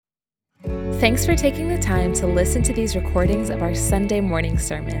Thanks for taking the time to listen to these recordings of our Sunday morning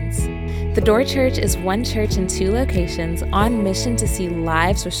sermons. The Door Church is one church in two locations on mission to see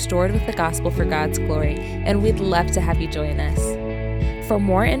lives restored with the gospel for God's glory, and we'd love to have you join us. For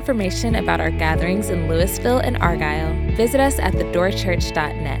more information about our gatherings in Lewisville and Argyle, visit us at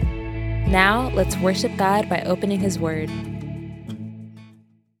thedoorchurch.net. Now, let's worship God by opening His Word.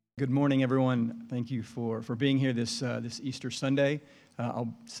 Good morning, everyone. Thank you for being here this Easter Sunday.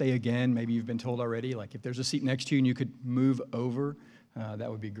 I'll say again, maybe you've been told already, like if there's a seat next to you and you could move over, that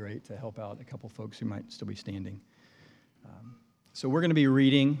would be great to help out a couple folks who might still be standing. So we're going to be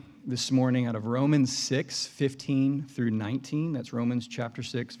reading this morning out of Romans 6, 15 through 19. That's Romans chapter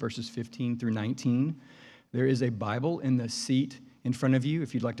 6, verses 15 through 19. There is a Bible in the seat in front of you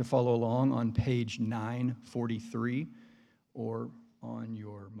if you'd like to follow along on page 943 or on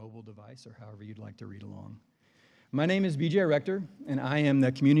your mobile device or however you'd like to read along. My name is BJ Rector, and I am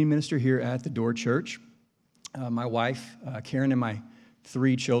the community minister here at the Door Church. My wife, Karen, and my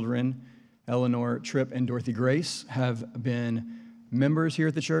three children, Eleanor, Tripp, and Dorothy Grace, have been members here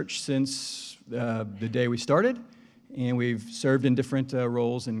at the church since the day we started, and we've served in different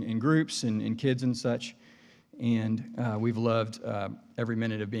roles in groups and kids and such, and we've loved every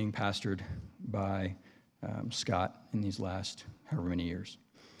minute of being pastored by Scott in these last however many years.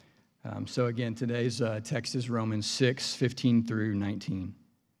 So again, today's text is Romans 6, 15 through 19.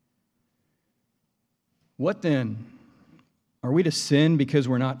 What then? Are we to sin because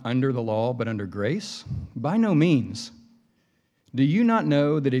we're not under the law but under grace? By no means. Do you not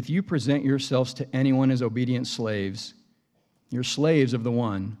know that if you present yourselves to anyone as obedient slaves, you're slaves of the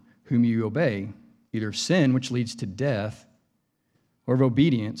one whom you obey, either sin, which leads to death, or of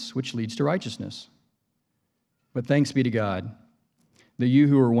obedience, which leads to righteousness? But thanks be to God, that you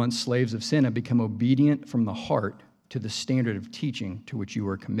who were once slaves of sin have become obedient from the heart to the standard of teaching to which you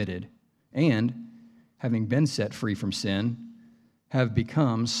were committed, and, having been set free from sin, have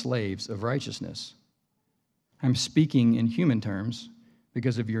become slaves of righteousness. I'm speaking in human terms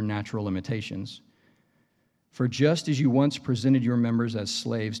because of your natural limitations. For just as you once presented your members as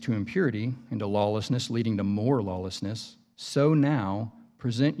slaves to impurity and to lawlessness, leading to more lawlessness, so now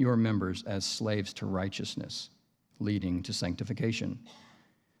present your members as slaves to righteousness, leading to sanctification.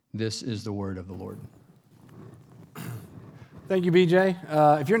 This is the word of the Lord. Thank you,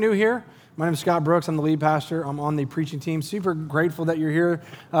 BJ. If you're new here, my name is Scott Brooks. I'm the lead pastor. I'm on the preaching team. Super grateful that you're here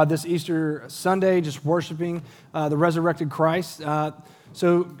this Easter Sunday, just worshiping the resurrected Christ.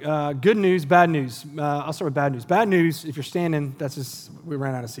 So good news, bad news. I'll start with bad news. Bad news, if you're standing, we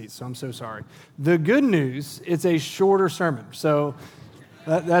ran out of seats, so I'm so sorry. The good news, it's a shorter sermon. So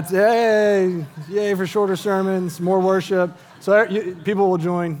that's yay for shorter sermons, more worship. So people will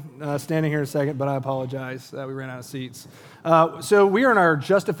join standing here in a second, but I apologize that we ran out of seats. So we are in our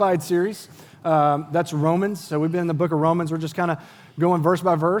Justified series. That's Romans. So we've been in the book of Romans. We're just kind of going verse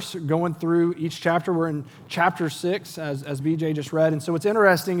by verse, going through each chapter. We're in chapter 6, as BJ just read. And so what's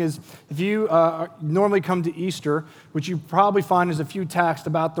interesting is if you normally come to Easter, which you probably find is a few texts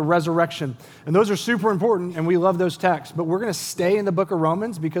about the resurrection. And those are super important, and we love those texts. But we're going to stay in the book of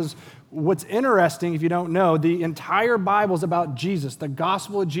Romans because what's interesting, if you don't know, the entire Bible is about Jesus, the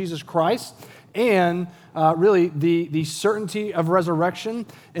gospel of Jesus Christ, and really the certainty of resurrection.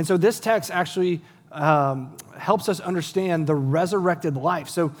 And so this text actually helps us understand the resurrected life.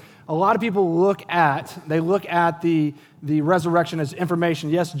 So a lot of people look at the resurrection as information.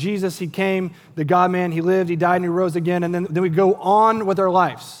 Yes, Jesus, he came, the God-man, he lived, he died, and he rose again, and then we go on with our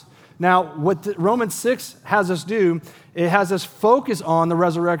lives. Now, what Romans 6 has us do, it has us focus on the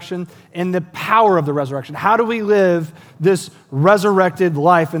resurrection and the power of the resurrection. How do we live this resurrected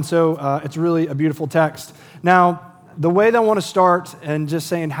life? And so it's really a beautiful text. Now, the way that I want to start and just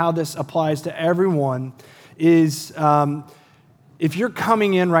saying how this applies to everyone is if you're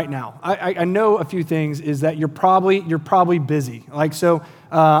coming in right now, I know a few things is that you're probably busy. Like, so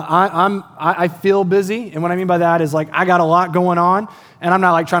I feel busy, and what I mean by that is like I got a lot going on, and I'm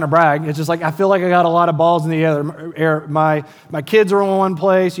not like trying to brag. It's just like I feel like I got a lot of balls in the air. My kids are in one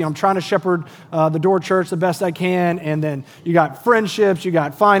place. I'm trying to shepherd the Door Church the best I can, and then you got friendships, you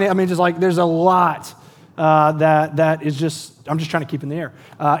got finance. I mean, just like there's a lot that is just I'm just trying to keep in the air.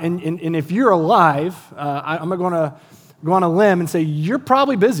 And if you're alive, I'm going to go on a limb and say you're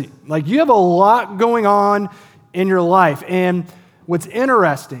probably busy. Like you have a lot going on in your life. And what's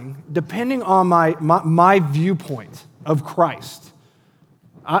interesting, depending on my viewpoint of Christ,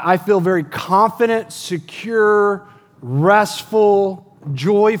 I feel very confident, secure, restful,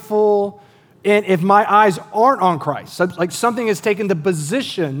 joyful. And if my eyes aren't on Christ, like something has taken the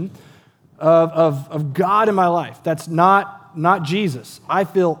position of God in my life that's not not Jesus. I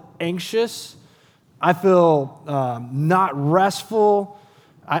feel anxious. I feel not restful.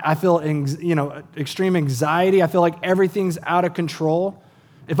 I feel extreme anxiety. I feel like everything's out of control.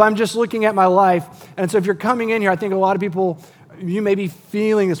 If I'm just looking at my life, and so if you're coming in here, I think a lot of people, you may be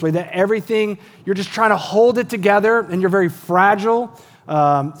feeling this way, that everything, you're just trying to hold it together and you're very fragile.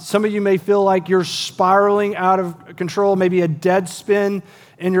 Some of you may feel like you're spiraling out of control, maybe a dead spin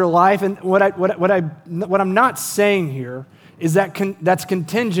in your life. And what I'm not saying here is that that's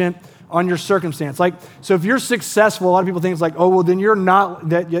contingent on your circumstance. Like, so if you're successful, a lot of people think it's like, oh, well, then you're not,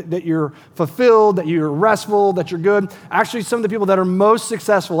 that you're fulfilled, that you're restful, that you're good. Actually, some of the people that are most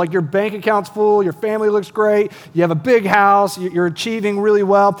successful, like your bank account's full, your family looks great, you have a big house, you're achieving really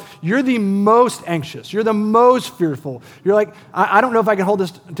well, you're the most anxious, you're the most fearful. You're like, I don't know if I can hold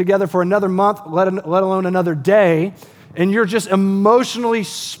this together for another month, let alone another day, and you're just emotionally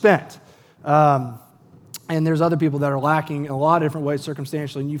spent. And there's other people that are lacking in a lot of different ways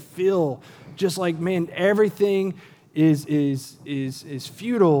circumstantially, and you feel just like, man, everything is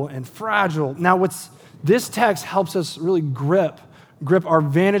futile and fragile. Now, this text helps us really grip our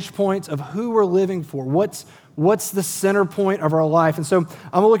vantage points of who we're living for. What's the center point of our life? And so I'm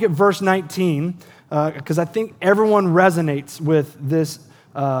going to look at verse 19 because I think everyone resonates with this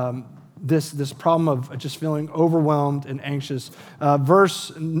problem of just feeling overwhelmed and anxious.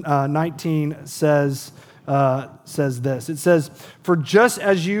 Verse 19 says this. It says, "For just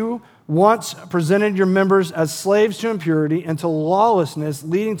as you once presented your members as slaves to impurity and to lawlessness,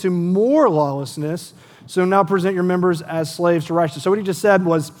 leading to more lawlessness, so now present your members as slaves to righteousness." So what he just said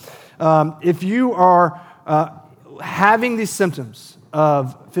was, if you are having these symptoms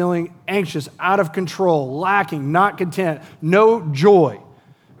of feeling anxious, out of control, lacking, not content, no joy,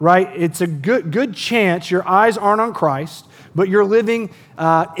 right? It's a good chance your eyes aren't on Christ, but you're living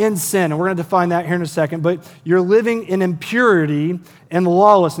in sin. And we're going to define that here in a second. But you're living in impurity and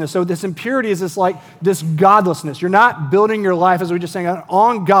lawlessness. So this impurity is this godlessness. You're not building your life, as we were just saying,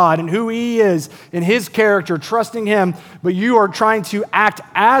 on God and who He is and His character, trusting Him, but you are trying to act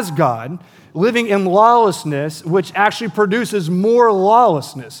as God, living in lawlessness, which actually produces more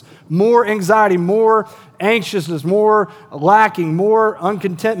lawlessness, more anxiety, more anxiousness, more lacking, more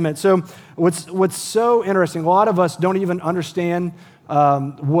uncontentment. So what's so interesting, a lot of us don't even understand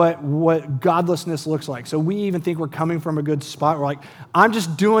what godlessness looks like. So we even think we're coming from a good spot. We're like, I'm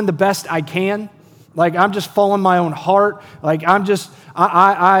just doing the best I can. Like, I'm just following my own heart. Like, I'm it's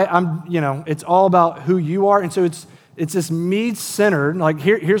all about who you are. And so it's this me-centered, like,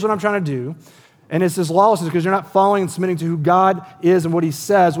 here's what I'm trying to do. And it's this lawlessness because you're not following and submitting to who God is and what He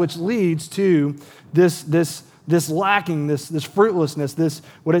says, which leads to this lacking, this fruitlessness,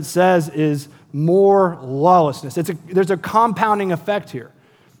 what it says is more lawlessness. There's a compounding effect here.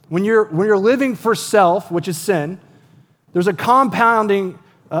 When you're living for self, which is sin, there's a compounding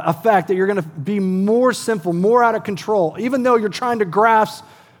effect that you're going to be more sinful, more out of control, even though you're trying to grasp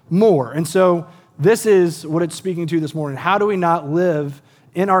more. And so this is what it's speaking to this morning. How do we not live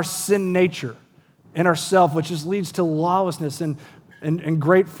in our sin nature, in ourself, which just leads to lawlessness and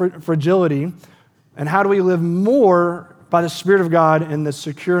great fragility? And how do we live more by the Spirit of God in the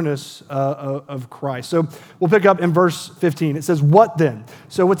secureness of Christ? So we'll pick up in verse 15. It says, "What then?"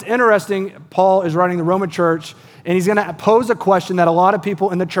 So what's interesting, Paul is writing the Roman church, and he's going to pose a question that a lot of people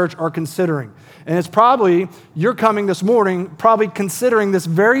in the church are considering. And it's probably, you're coming this morning, probably considering this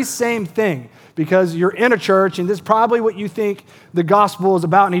very same thing, because you're in a church, and this is probably what you think the gospel is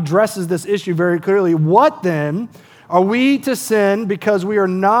about, and he addresses this issue very clearly. What then? Are we to sin because we are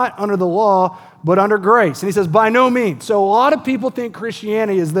not under the law, but under grace? And he says, by no means. So a lot of people think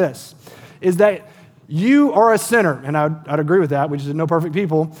Christianity is this, is that you are a sinner, and I'd agree with that, which is no perfect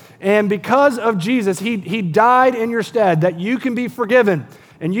people, and because of Jesus, he died in your stead, that you can be forgiven,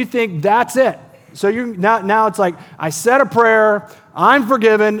 and you think that's it. So now it's like, I said a prayer, I'm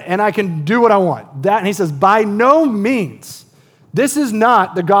forgiven, and I can do what I want. And he says, by no means. This is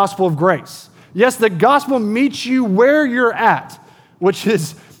not the gospel of grace. Yes, the gospel meets you where you're at, which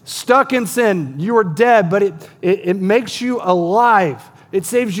is stuck in sin. You are dead, but it makes you alive. It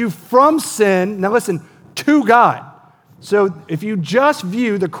saves you from sin, now listen, to God. So if you just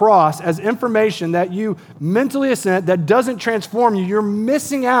view the cross as information that you mentally assent, that doesn't transform you, you're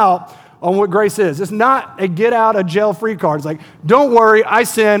missing out on what grace is. It's not a get out of jail free card. It's like, don't worry, I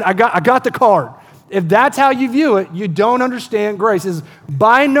sinned, I got the card. If that's how you view it, you don't understand grace. It's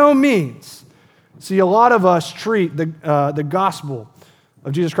by no means. See, a lot of us treat the gospel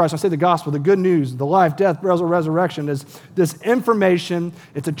of Jesus Christ, I say the gospel, the good news, the life, death, burial, resurrection, is this information,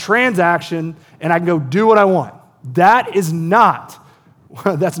 it's a transaction, and I can go do what I want. That's not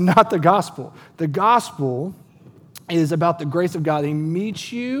the gospel. The gospel is about the grace of God. He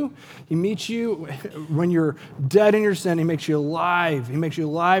meets you when you're dead in your sin. He makes you alive. He makes you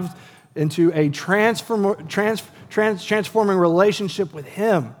alive into a transforming relationship with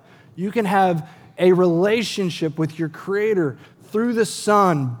him. You can have a relationship with your Creator through the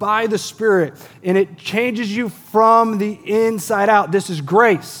Son, by the Spirit, and it changes you from the inside out. This is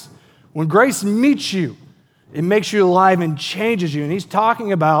grace. When grace meets you, it makes you alive and changes you. And he's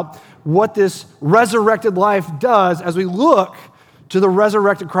talking about what this resurrected life does as we look to the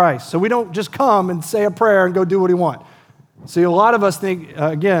resurrected Christ. So we don't just come and say a prayer and go do what we want. See, a lot of us think,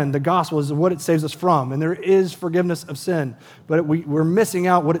 again, the gospel is what it saves us from, and there is forgiveness of sin, but we're missing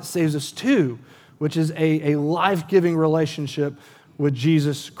out what it saves us to, which is a life-giving relationship with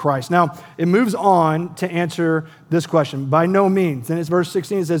Jesus Christ. Now, it moves on to answer this question, by no means. And it's verse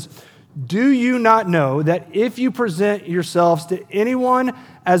 16, it says, do you not know that if you present yourselves to anyone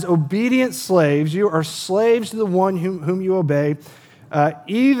as obedient slaves, you are slaves to the one whom you obey,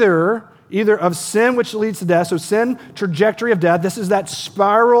 either of sin which leads to death, so sin, trajectory of death, this is that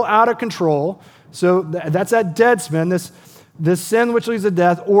spiral out of control, so that's that dead sin, this sin which leads to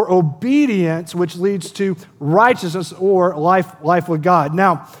death, or obedience which leads to righteousness or life with God.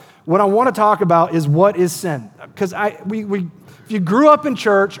 Now, what I want to talk about is what is sin, because if you grew up in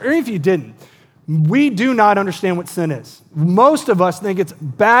church, or if you didn't, we do not understand what sin is. Most of us think it's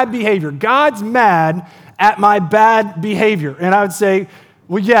bad behavior. God's mad at my bad behavior, and I would say,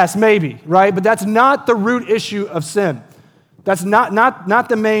 well, yes, maybe, right? But that's not the root issue of sin. That's not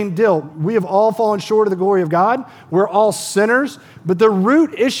the main deal. We have all fallen short of the glory of God. We're all sinners. But the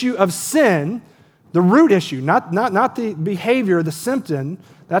root issue of sin, the root issue, not the behavior, the symptom,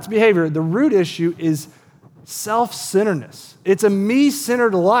 that's behavior. The root issue is self-centeredness. It's a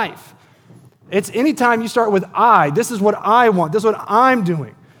me-centered life. It's anytime you start with I, this is what I want, this is what I'm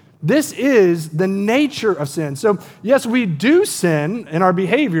doing. This is the nature of sin. So, yes, we do sin in our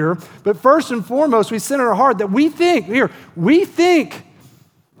behavior, but first and foremost, we sin in our heart that we think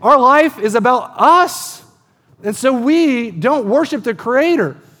our life is about us. And so we don't worship the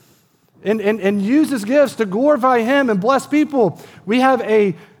Creator and use His gifts to glorify Him and bless people. We have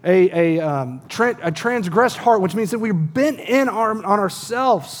a transgressed heart, which means that we're bent in on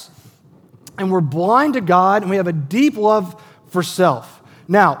ourselves, and we're blind to God, and we have a deep love for self.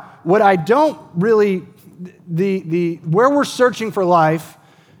 Now, what I don't really, where we're searching for life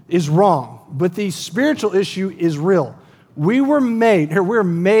is wrong, but the spiritual issue is real. We're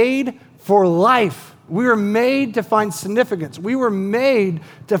made for life. We were made to find significance. We were made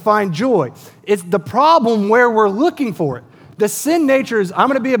to find joy. It's the problem where we're looking for it. The sin nature is, I'm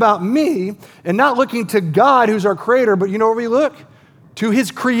going to be about me and not looking to God, who's our Creator, but you know where we look? To His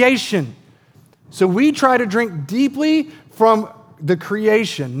creation. So we try to drink deeply from the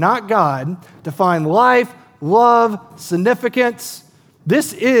creation, not God, to find life, love, significance.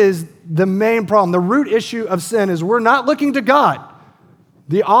 This is the main problem. The root issue of sin is we're not looking to God,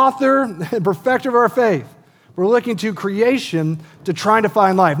 the author and perfecter of our faith. We're looking to creation to trying to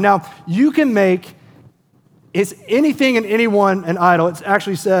find life. Now, you can make anything and anyone an idol. It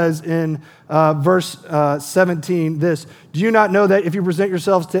actually says in verse 17 this, do you not know that if you present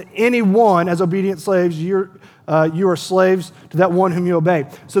yourselves to anyone as obedient slaves, you are slaves to that one whom you obey?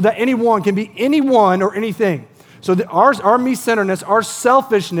 So that anyone can be anyone or anything. So that our me-centeredness, our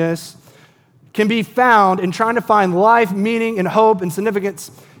selfishness can be found in trying to find life, meaning, and hope and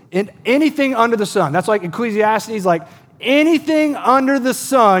significance in anything under the sun. That's like Ecclesiastes, like anything under the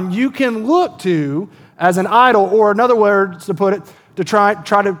sun you can look to as an idol, or in other words to put it, to try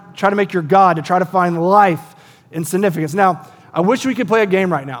to make your God, to try to find life and significance. Now, I wish we could play a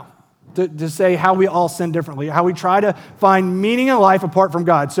game right now to say how we all sin differently, how we try to find meaning in life apart from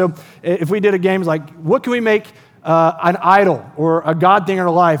God. So if we did a game, it's like, what can we make an idol or a God thing in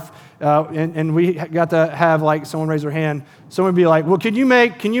our life? And we got to have like someone raise their hand. Someone would be like, well, can you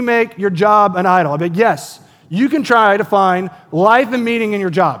make your job an idol? I'd be like, yes, you can try to find life and meaning in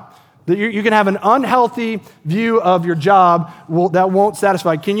your job. That you can have an unhealthy view of your job that won't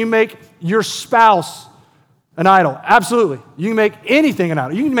satisfy. Can you make your spouse an idol? Absolutely. You can make anything an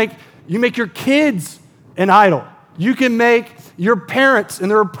idol. You can make your kids an idol. You can make your parents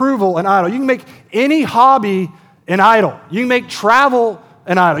and their approval an idol. You can make any hobby an idol. You can make travel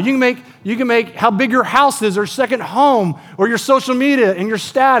an idol. You can make how big your house is or second home or your social media and your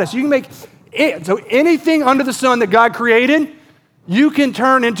status. You can make it. So anything under the sun that God created, you can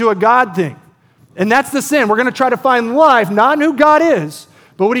turn into a God thing. And that's the sin. We're going to try to find life, not in who God is,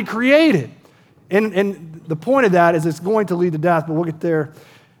 but what He created. And the point of that is it's going to lead to death, but we'll get there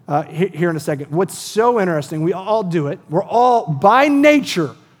here in a second. What's so interesting, we all do it. We're all, by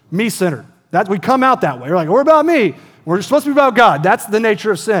nature, me-centered. We come out that way. We're like, we're about me. We're supposed to be about God. That's the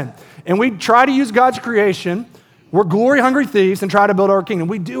nature of sin. And we try to use God's creation. We're glory-hungry thieves and try to build our kingdom.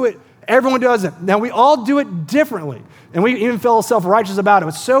 We do it. Everyone does it. Now, we all do it differently. And we even feel self-righteous about it.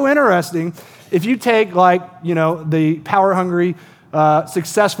 It's so interesting. If you take, the power-hungry,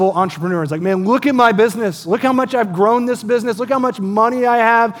 successful entrepreneurs, like, man, look at my business. Look how much I've grown this business. Look how much money I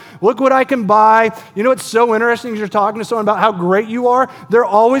have. Look what I can buy. You know what's so interesting is you're talking to someone about how great you are. They're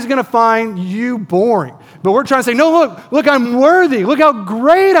always going to find you boring. But we're trying to say, no, look, I'm worthy. Look how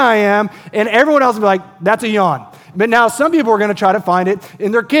great I am. And everyone else will be like, that's a yawn. But now some people are going to try to find it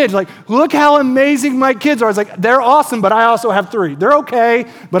in their kids. Like, look how amazing my kids are. It's like, they're awesome, but I also have 3. They're okay,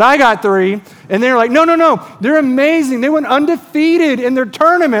 but I got 3. And they're like, no, they're amazing. They went undefeated in their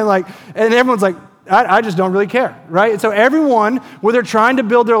tournament. And everyone's like, I just don't really care, right? And so everyone, where they're trying to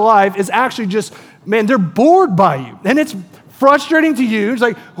build their life, is actually just, man, they're bored by you. And it's frustrating to you. It's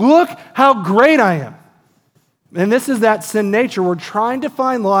like, look how great I am. And this is that sin nature. We're trying to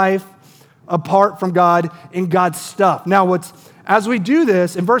find life apart from God in God's stuff. Now, as we do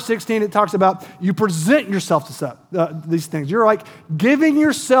this, in verse 16, it talks about you present yourself to these things. You're like giving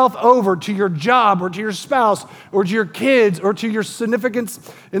yourself over to your job or to your spouse or to your kids or to your significance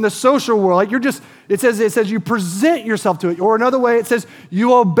in the social world. Like it says you present yourself to it. Or another way, it says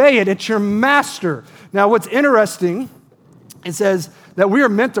you obey it. It's your master. Now, what's interesting, it says that we are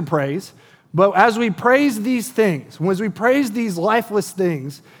meant to praise, but as we praise these things, as we praise these lifeless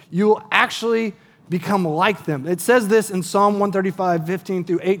things, you will actually become like them. It says this in Psalm 135, 15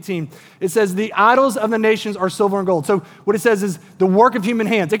 through 18. It says, the idols of the nations are silver and gold. So what it says is the work of human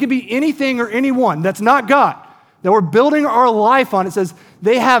hands. It could be anything or anyone that's not God, that we're building our life on. It says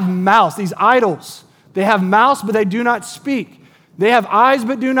they have mouths, these idols. They have mouths, but they do not speak. They have eyes,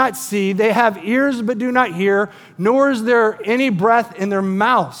 but do not see. They have ears, but do not hear, nor is there any breath in their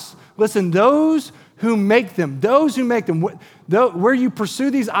mouths. Listen, those who make them, where you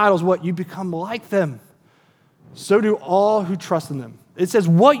pursue these idols, you become like them. So do all who trust in them. It says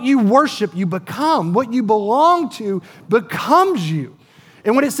what you worship, you become. What you belong to becomes you.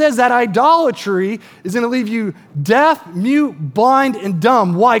 And when it says that idolatry is going to leave you deaf, mute, blind, and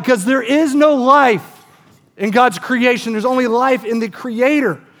dumb. Why? Because there is no life in God's creation. There's only life in the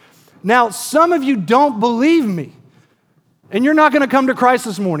Creator. Now, some of you don't believe me. And you're not going to come to Christ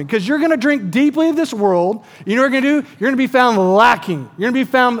this morning because you're going to drink deeply of this world. You know what you're going to do? You're going to be found lacking. You're going to be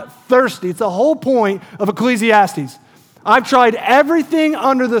found thirsty. It's the whole point of Ecclesiastes. I've tried everything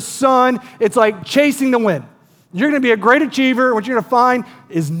under the sun. It's like chasing the wind. You're going to be a great achiever. What you're going to find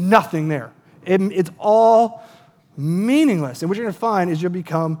is nothing there. It's all meaningless. And what you're going to find is you'll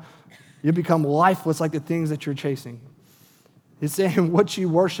become lifeless like the things that you're chasing. It's saying what you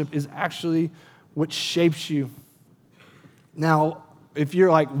worship is actually what shapes you. Now, if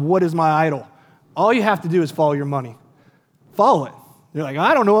you're like, what is my idol? All you have to do is follow your money. Follow it. You're like,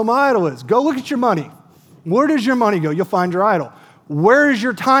 I don't know what my idol is. Go look at your money. Where does your money go? You'll find your idol. Where does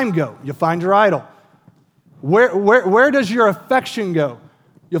your time go? You'll find your idol. Where does your affection go?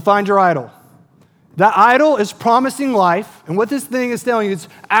 You'll find your idol. That idol is promising life, and what this thing is telling you, it's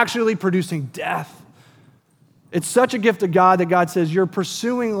actually producing death. It's such a gift of God that God says you're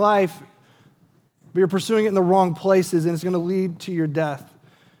pursuing life, but you're pursuing it in the wrong places, and it's going to lead to your death.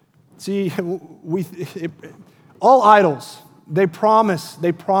 See, all idols, they promise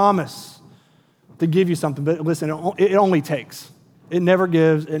to give you something, but listen, it only takes. It never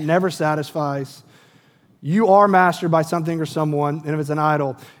gives, it never satisfies. You are mastered by something or someone, and if it's an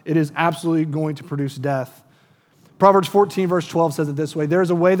idol, it is absolutely going to produce death. Proverbs 14, verse 12 says it this way: there's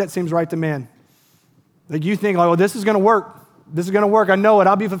a way that seems right to man. Like you think, oh, this is going to work. This is going to work. I know it.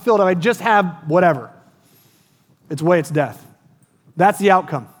 I'll be fulfilled if I just have whatever. It's way, it's death. That's the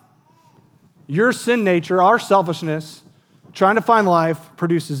outcome. Your sin nature, our selfishness, trying to find life,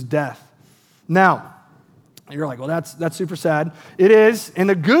 produces death. Now, you're like, well, that's super sad. It is. And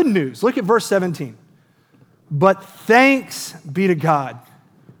the good news, look at verse 17. But thanks be to God.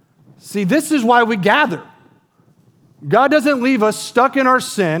 See, this is why we gather. God doesn't leave us stuck in our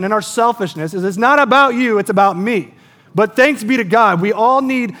sin and our selfishness. It's not about you, it's about me. But thanks be to God. We all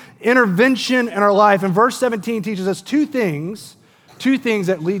need intervention in our life. And verse 17 teaches us two things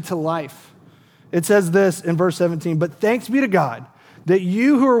that lead to life. It says this in verse 17, but thanks be to God that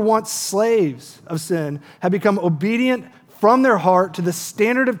you who were once slaves of sin have become obedient from their heart to the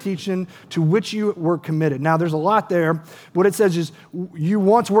standard of teaching to which you were committed. Now, there's a lot there. What it says is you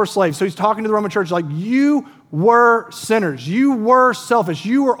once were slaves. So he's talking to the Roman church like you were sinners. You were selfish.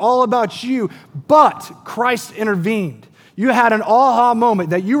 You were all about you, but Christ intervened. You had an aha moment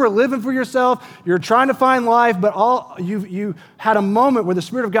that you were living for yourself, you're trying to find life, but you had a moment where the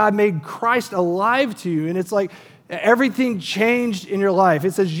Spirit of God made Christ alive to you, and it's like everything changed in your life.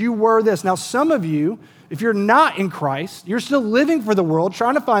 It says you were this. Now, some of you, if you're not in Christ, you're still living for the world,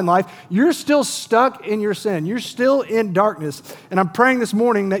 trying to find life, you're still stuck in your sin. You're still in darkness. And I'm praying this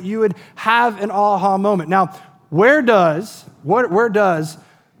morning that you would have an aha moment. Now, where does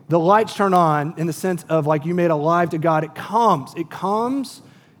the lights turn on in the sense of like you made alive to God? It comes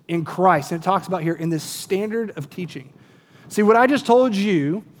in Christ. And it talks about here in this standard of teaching. See, what I just told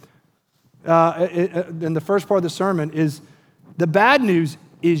you in the first part of the sermon is the bad news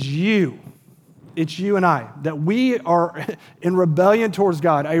is you. It's you and I, that we are in rebellion towards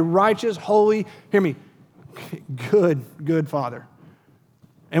God, a righteous, holy, hear me, good Father.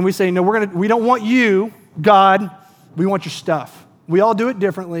 And we say, no, we don't want you, God, we want your stuff. We all do it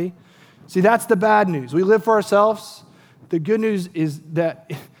differently. See, that's the bad news. We live for ourselves. The good news is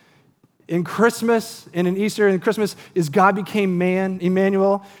that in Christmas and in Easter and Christmas is God became man,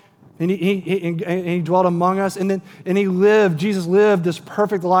 Emmanuel, and he dwelt among us, and Jesus lived this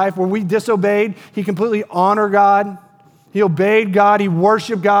perfect life where we disobeyed. He completely honored God. He obeyed God. He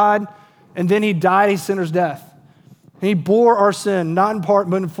worshiped God. And then he died a sinner's death. And he bore our sin, not in part,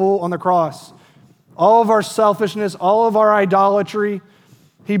 but in full on the cross. All of our selfishness, all of our idolatry,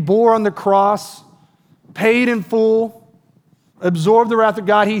 he bore on the cross, paid in full, absorbed the wrath of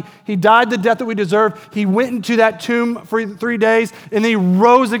God. He died the death that we deserve. He went into that tomb for 3 days, and then he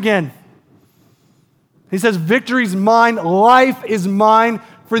rose again. He says, victory's mine, life is mine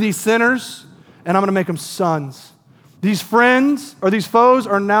for these sinners, and I'm going to make them sons. These friends, or these foes,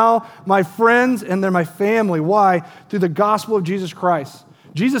 are now my friends, and they're my family. Why? Through the gospel of Jesus Christ.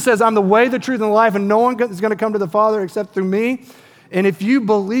 Jesus says, I'm the way, the truth, and the life, and no one is going to come to the Father except through me. And if you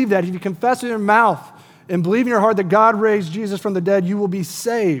believe that, if you confess with your mouth and believe in your heart that God raised Jesus from the dead, you will be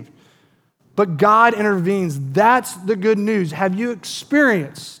saved. But God intervenes. That's the good news. Have you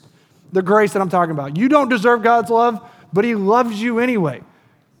experienced the grace that I'm talking about? You don't deserve God's love, but he loves you anyway.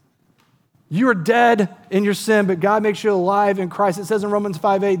 You are dead in your sin, but God makes you alive in Christ. It says in Romans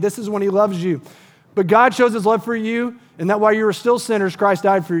 5:8, this is when he loves you. But God shows his love for you, and that while you were still sinners, Christ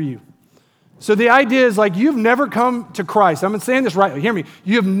died for you. So the idea is like you've never come to Christ. I'm saying this rightly. Hear me.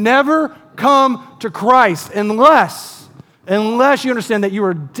 You have never come to Christ unless you understand that you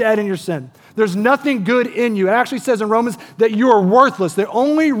are dead in your sin. There's nothing good in you. It actually says in Romans that you are worthless. The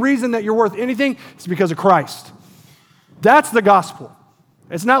only reason that you're worth anything is because of Christ. That's the gospel.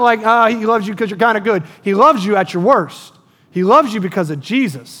 It's not like, he loves you because you're kind of good. He loves you at your worst. He loves you because of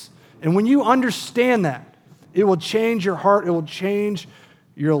Jesus. And when you understand that, it will change your heart. It will change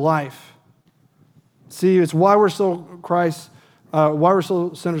your life. See, it's why we're still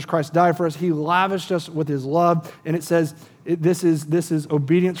sinners. Christ died for us. He lavished us with his love. And it says, this is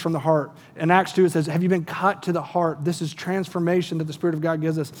obedience from the heart. In Acts 2, it says, have you been cut to the heart? This is transformation that the Spirit of God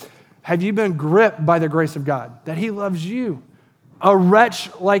gives us. Have you been gripped by the grace of God? That he loves you. A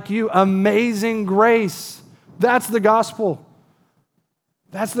wretch like you. Amazing grace. That's the gospel.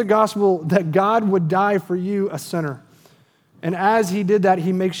 That's the gospel, that God would die for you, a sinner. And as he did that,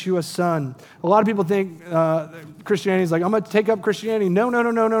 he makes you a son. A lot of people think Christianity is like, I'm going to take up Christianity. No.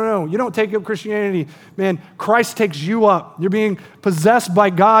 You don't take up Christianity. Man, Christ takes you up. You're being possessed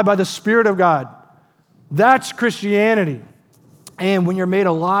by God, by the Spirit of God. That's Christianity. And when you're made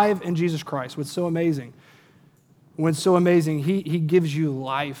alive in Jesus Christ, what's so amazing, he gives you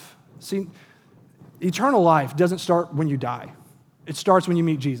life. See, eternal life doesn't start when you die. It starts when you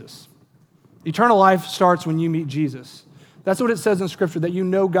meet Jesus. Eternal life starts when you meet Jesus. That's what it says in Scripture, that you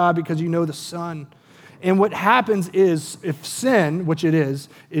know God because you know the Son. And what happens is, if sin, which it is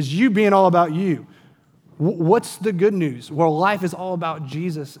you being all about you. What's the good news? Well, life is all about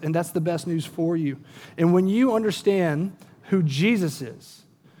Jesus, and that's the best news for you. And when you understand who Jesus is,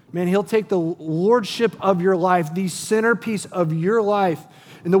 man, he'll take the lordship of your life, the centerpiece of your life.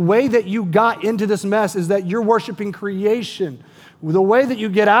 And the way that you got into this mess is that you're worshiping creation. The way that you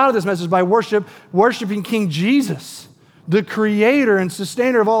get out of this mess is by worshiping King Jesus, the creator and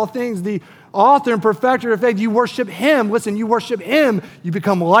sustainer of all things, the author and perfecter of faith. You worship him. Listen, you worship him, you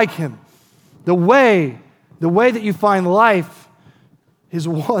become like him. The way that you find life is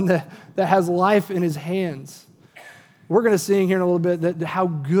one that has life in his hands. We're going to sing here in a little bit that how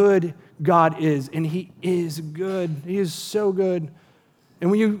good God is, and he is good. He is so good. And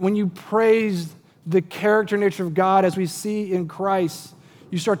when you praise the character and nature of God as we see in Christ,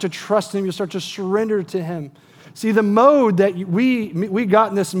 you start to trust him, you start to surrender to him. See, the mode that we got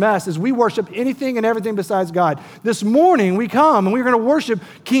in this mess is we worship anything and everything besides God. This morning we come and we're going to worship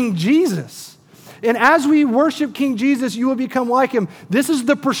King Jesus. And as we worship King Jesus, you will become like him. This is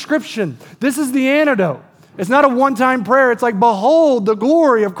the prescription. This is the antidote. It's not a one-time prayer. It's like, behold the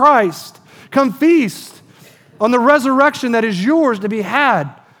glory of Christ. Come feast on the resurrection that is yours to be had.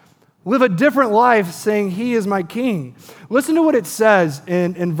 Live a different life saying, he is my king. Listen to what it says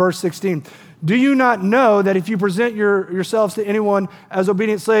in verse 16. Do you not know that if you present yourselves to anyone as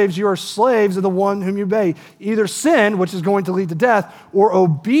obedient slaves, you are slaves of the one whom you obey? Either sin, which is going to lead to death, or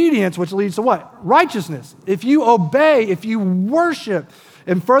obedience, which leads to what? Righteousness. If you obey, if you worship.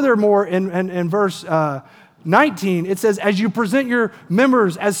 And furthermore, in verse 19, it says, as you present your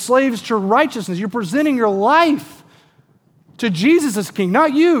members as slaves to righteousness, you're presenting your life to Jesus as king,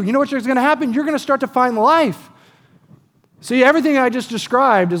 not you. You know what's going to happen? You're going to start to find life. See, everything I just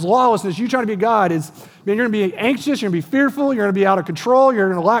described is lawlessness. You trying to be God is, you're going to be anxious, you're going to be fearful, you're going to be out of control, you're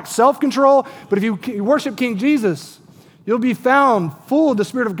going to lack self-control. But if you worship King Jesus, you'll be found full of the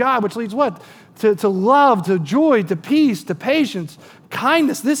Spirit of God, which leads what? To love, to joy, to peace, to patience,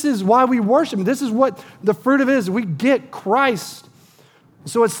 kindness. This is why we worship him. This is what the fruit of it is. We get Christ.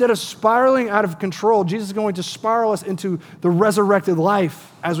 So instead of spiraling out of control, Jesus is going to spiral us into the resurrected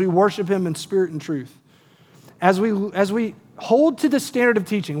life as we worship him in spirit and truth. As we hold to the standard of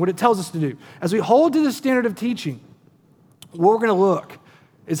teaching, what it tells us to do, as we hold to the standard of teaching, what we're going to look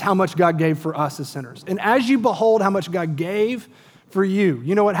is how much God gave for us as sinners. And as you behold how much God gave for you,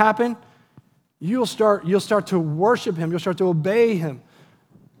 you know what happened? You'll start to worship him. You'll start to obey him.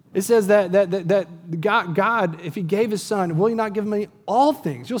 It says that God, if he gave his son, will he not give me all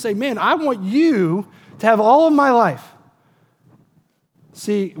things? You'll say, man, I want you to have all of my life.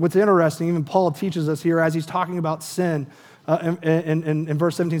 See, what's interesting, even Paul teaches us here as he's talking about sin in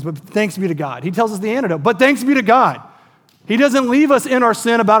verse 17, but thanks be to God. He tells us the antidote, but thanks be to God. He doesn't leave us in our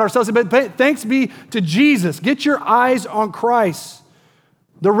sin about ourselves, but thanks be to Jesus. Get your eyes on Christ,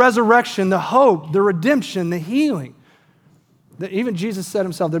 the resurrection, the hope, the redemption, the healing. That even Jesus said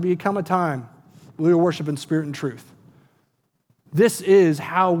himself, there'll become a time we will worship in spirit and truth. This is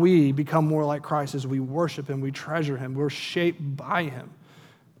how we become more like Christ as we worship him, we treasure him, we're shaped by him.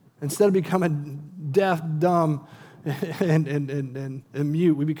 Instead of becoming deaf, dumb, and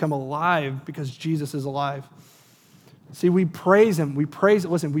mute, we become alive because Jesus is alive. See, we praise him. We praise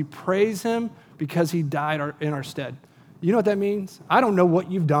him because he died in our stead. You know what that means? I don't know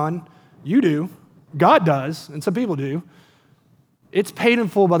what you've done. You do. God does, and some people do. It's paid in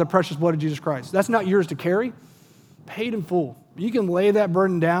full by the precious blood of Jesus Christ. That's not yours to carry. Paid in full. You can lay that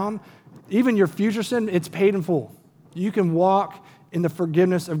burden down. Even your future sin, it's paid in full. You can walk in the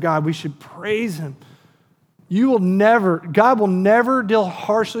forgiveness of God. We should praise him. God will never deal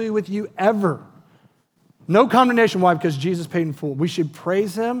harshly with you ever. No condemnation. Why? Because Jesus paid in full. We should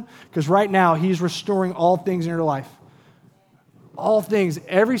praise him because right now he's restoring all things in your life. All things,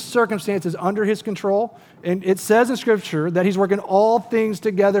 every circumstance is under his control. And it says in Scripture that he's working all things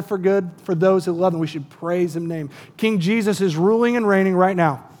together for good for those who love him. We should praise his name. King Jesus is ruling and reigning right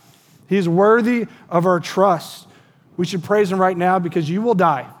now. He is worthy of our trust. We should praise him right now because you will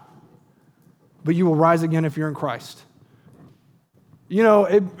die, but you will rise again if you're in Christ. You know,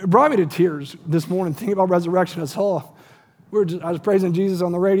 it brought me to tears this morning thinking about resurrection. I was praising Jesus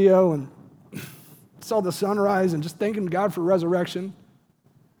on the radio and saw the sunrise and just thanking God for resurrection.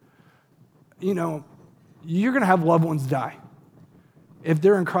 You know, you're going to have loved ones die. If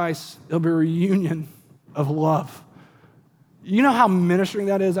they're in Christ, it'll be a reunion of love. You know how ministering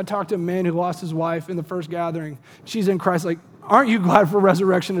that is? I talked to a man who lost his wife in the first gathering. She's in Christ, like, aren't you glad for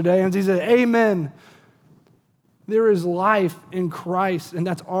resurrection today? And he said, amen. There is life in Christ, and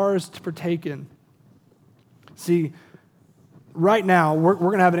that's ours to partake in. See, right now, we're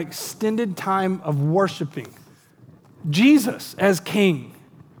going to have an extended time of worshiping Jesus as King.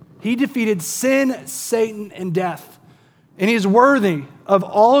 He defeated sin, Satan, and death. And he is worthy of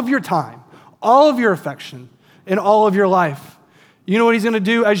all of your time, all of your affection, and all of your life. You know what he's going to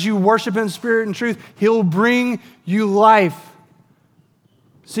do as you worship in spirit and truth? He'll bring you life.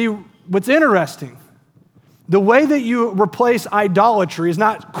 See, what's interesting, the way that you replace idolatry is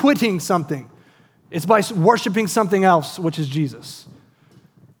not quitting something. It's by worshiping something else, which is Jesus.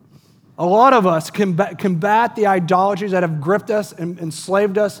 A lot of us combat the idolatries that have gripped us and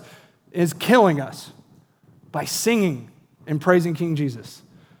enslaved us, is killing us by singing and praising King Jesus.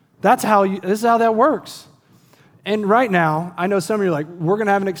 This is how that works. And right now, I know some of you are like, we're going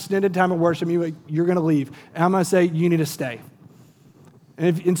to have an extended time of worship. You're going to leave. And I'm going to say, you need to stay.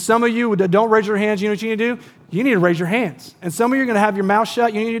 And some of you that don't raise your hands, you know what you need to do? You need to raise your hands. And some of you are going to have your mouth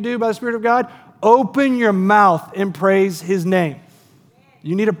shut. You need to do by the Spirit of God, open your mouth and praise his name.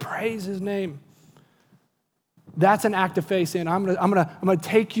 You need to praise his name. That's an act of faith saying, I'm going to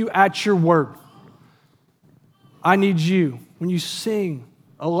take you at your word. I need you. When you sing,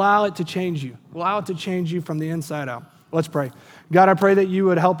 allow it to change you. Allow it to change you from the inside out. Let's pray. God, I pray that you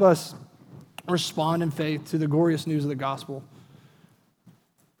would help us respond in faith to the glorious news of the gospel.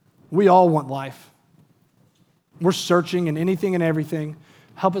 We all want life. We're searching in anything and everything.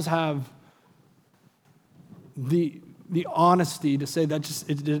 Help us have the honesty to say that just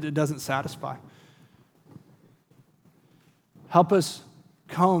it doesn't satisfy. Help us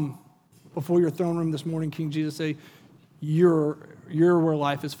come before your throne room this morning, King Jesus, say, you're where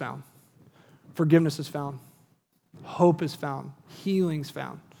life is found. Forgiveness is found. Hope is found. Healing's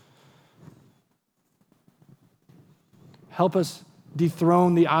found. Help us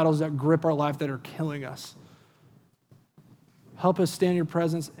dethrone the idols that grip our life that are killing us. Help us stand in your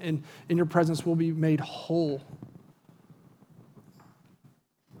presence, and in your presence we'll be made whole.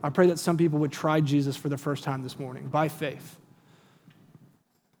 I pray that some people would try Jesus for the first time this morning by faith.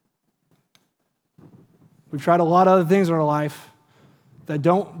 We've tried a lot of other things in our life that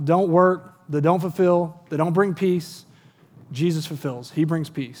don't work, that don't fulfill, that don't bring peace. Jesus fulfills. He brings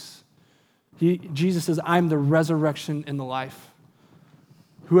peace. Jesus says, I'm the resurrection and the life.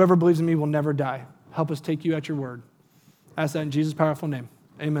 Whoever believes in me will never die. Help us take you at your word. I ask that in Jesus' powerful name.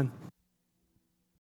 Amen.